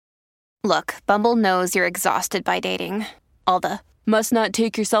Look, Bumble knows you're exhausted by dating. All the, must not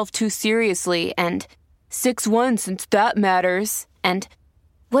take yourself too seriously, and 6'1" since that matters. And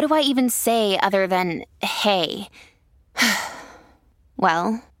what do I even say other than, hey?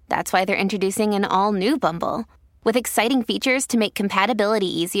 Well, that's why they're introducing an all-new Bumble, with exciting features to make compatibility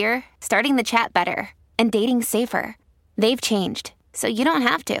easier, starting the chat better, and dating safer. They've changed, so you don't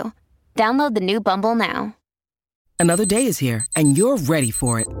have to. Download the new Bumble now. Another day is here, and you're ready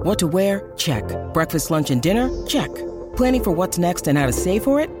for it. What to wear? Check. Breakfast, lunch, and dinner? Check. Planning for what's next and how to save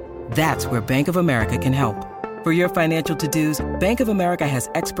for it? That's where Bank of America can help. For your financial to-dos, Bank of America has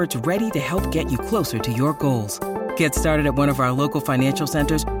experts ready to help get you closer to your goals. Get started at one of our local financial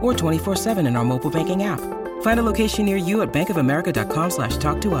centers or 24/7 in our mobile banking app. Find a location near you at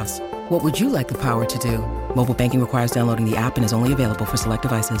bankofamerica.com/talktous. What would you like the power to do? Mobile banking requires downloading the app and is only available for select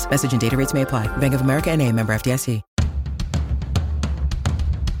devices. Message and data rates may apply. Bank of America N.A., member FDIC.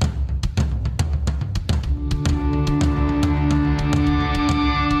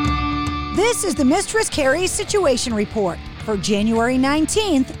 This is the Mistress Carrie Situation Report for January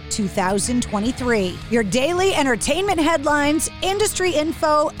 19th, 2023. Your daily entertainment headlines, industry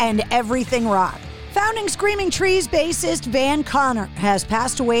info, and everything rock. Founding Screaming Trees bassist Van Connor has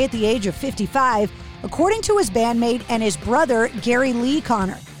passed away at the age of 55, according to his bandmate and his brother, Gary Lee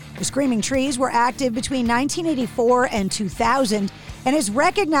Connor. The Screaming Trees were active between 1984 and 2000 and is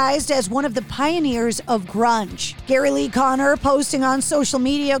recognized as one of the pioneers of grunge. Gary Lee Connor posting on social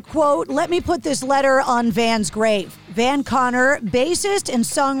media, quote, "Let me put this letter on Van's grave." Van Connor, bassist and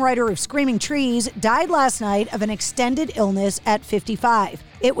songwriter of Screaming Trees, died last night of an extended illness at 55.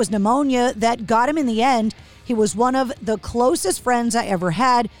 It was pneumonia that got him in the end. He was one of the closest friends I ever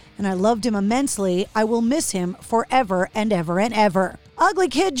had, and I loved him immensely. I will miss him forever and ever and ever. Ugly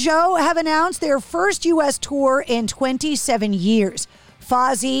Kid Joe have announced their first U.S. tour in 27 years.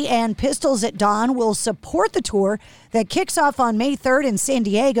 Fozzy and Pistols at Dawn will support the tour that kicks off on May 3rd in San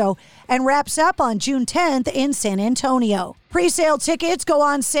Diego and wraps up on June 10th in San Antonio. Pre-sale tickets go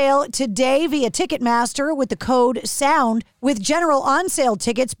on sale today via Ticketmaster with the code SOUND, with general on-sale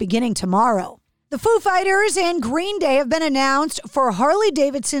tickets beginning tomorrow. The Foo Fighters and Green Day have been announced for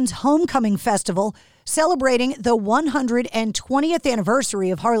Harley-Davidson's Homecoming Festival, celebrating the 120th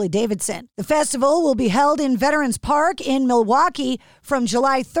anniversary of Harley-Davidson. The festival will be held in Veterans Park in Milwaukee from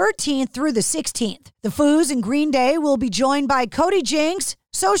July 13th through the 16th. The Foos and Green Day will be joined by Cody Jinks,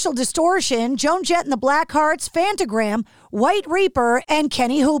 Social Distortion, Joan Jett and the Blackhearts, Fantagram, White Reaper, and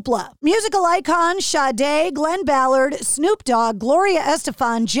Kenny Hoopla. Musical icons Sade, Glenn Ballard, Snoop Dogg, Gloria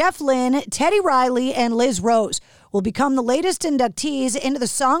Estefan, Jeff Lynne, Teddy Riley, and Liz Rose will become the latest inductees into the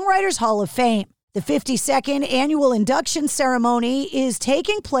Songwriters Hall of Fame. The 52nd annual induction ceremony is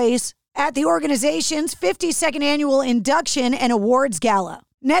taking place at the organization's 52nd annual induction and awards gala.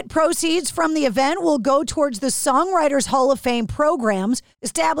 Net proceeds from the event will go towards the Songwriters Hall of Fame programs.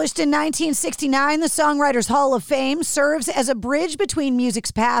 Established in 1969, the Songwriters Hall of Fame serves as a bridge between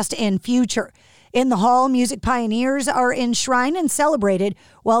music's past and future. In the hall, music pioneers are enshrined and celebrated,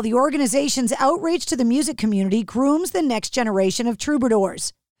 while the organization's outreach to the music community grooms the next generation of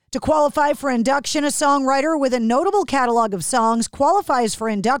troubadours. To qualify for induction, a songwriter with a notable catalog of songs qualifies for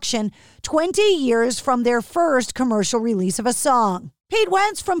induction 20 years from their first commercial release of a song. Pete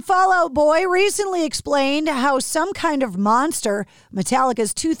Wentz from Fall Out Boy recently explained how Some Kind of Monster,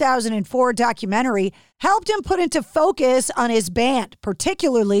 Metallica's 2004 documentary, helped him put into focus on his band,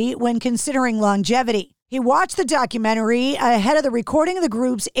 particularly when considering longevity. He watched the documentary ahead of the recording of the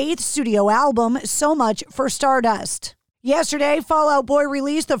group's 8th studio album, So Much for Stardust. Yesterday, Fall Out Boy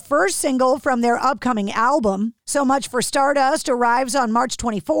released the first single from their upcoming album. So Much for Stardust arrives on March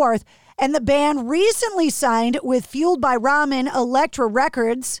 24th, and the band recently signed with Fueled by Ramen Elektra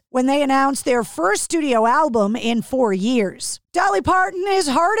Records when they announced their first studio album in 4 years. Dolly Parton is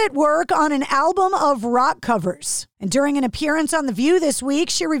hard at work on an album of rock covers. And during an appearance on The View this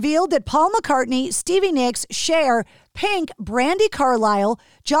week, she revealed that Paul McCartney, Stevie Nicks, Cher, Pink, Brandi Carlile,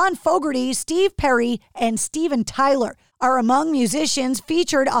 John Fogerty, Steve Perry, and Steven Tyler are among musicians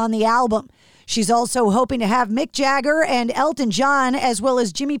featured on the album. She's also hoping to have Mick Jagger and Elton John, as well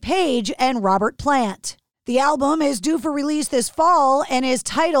as Jimmy Page and Robert Plant. The album is due for release this fall and is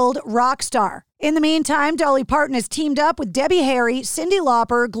titled Rockstar. In the meantime, Dolly Parton has teamed up with Debbie Harry, Cyndi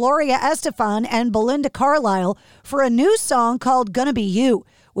Lauper, Gloria Estefan, and Belinda Carlisle for a new song called Gonna Be You,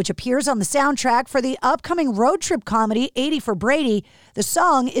 which appears on the soundtrack for the upcoming road trip comedy 80 for Brady. The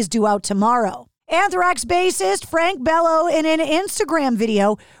song is due out tomorrow. Anthrax bassist Frank Bello, in an Instagram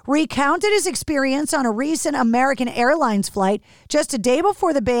video, recounted his experience on a recent American Airlines flight just a day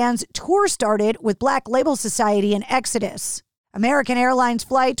before the band's tour started with Black Label Society and Exodus. American Airlines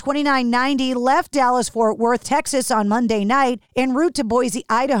Flight 2990 left Dallas-Fort Worth, Texas on Monday night en route to Boise,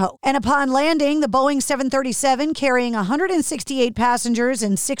 Idaho. And upon landing, the Boeing 737 carrying 168 passengers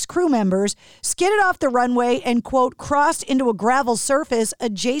and 6 crew members skidded off the runway and, quote, crossed into a gravel surface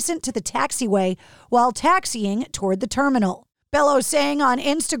adjacent to the taxiway while taxiing toward the terminal. Bello saying on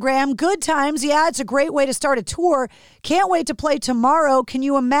Instagram, "Good times, yeah, it's a great way to start a tour. Can't wait to play tomorrow. Can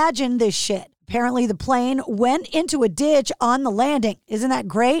you imagine this shit?" Apparently, the plane went into a ditch on the landing. Isn't that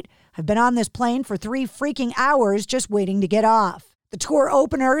great? I've been on this plane for 3 freaking hours just waiting to get off. The tour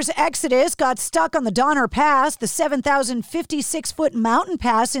openers, Exodus, got stuck on the Donner Pass, the 7,056-foot mountain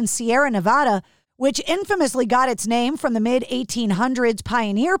pass in Sierra Nevada, which infamously got its name from the mid-1800s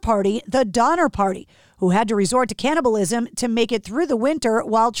pioneer party, the Donner Party, who had to resort to cannibalism to make it through the winter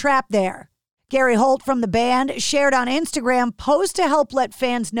while trapped there. Gary Holt from the band shared on Instagram posts to help let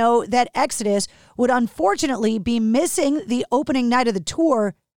fans know that Exodus would unfortunately be missing the opening night of the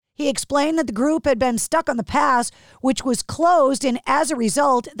tour. He explained that the group had been stuck on the pass, which was closed, and as a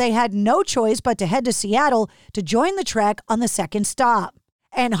result, they had no choice but to head to Seattle to join the trek on the second stop,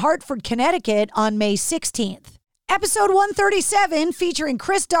 and Hartford, Connecticut on May 16th. Episode 137, featuring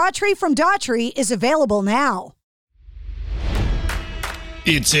Chris Daughtry from Daughtry, is available now.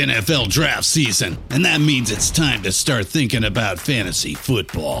 It's NFL draft season, and that means it's time to start thinking about fantasy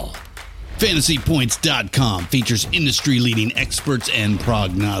football. FantasyPoints.com features industry-leading experts and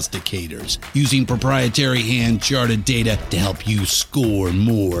prognosticators using proprietary hand-charted data to help you score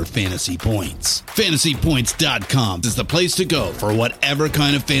more fantasy points. FantasyPoints.com is the place to go for whatever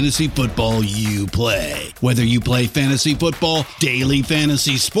kind of fantasy football you play. Whether you play fantasy football, daily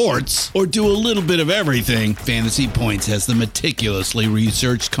fantasy sports, or do a little bit of everything, Fantasy Points has the meticulously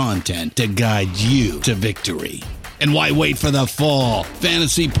researched content to guide you to victory. And why wait for the fall?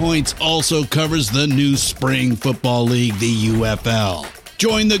 Fantasy Points also covers the new spring football league, the UFL.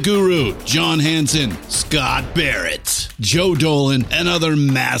 Join the guru, John Hansen, Scott Barrett, Joe Dolan, and other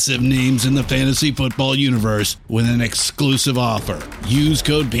massive names in the fantasy football universe with an exclusive offer. Use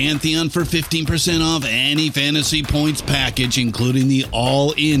code Pantheon for 15% off any Fantasy Points package, including the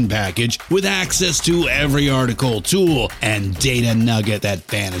all-in package, with access to every article, tool, and data nugget that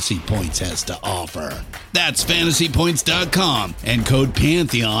Fantasy Points has to offer. That's FantasyPoints.com and code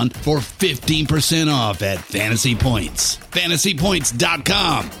Pantheon for 15% off at Fantasy Points.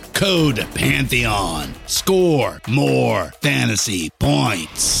 FantasyPoints.com, code Pantheon. Score more fantasy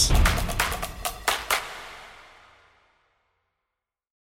points.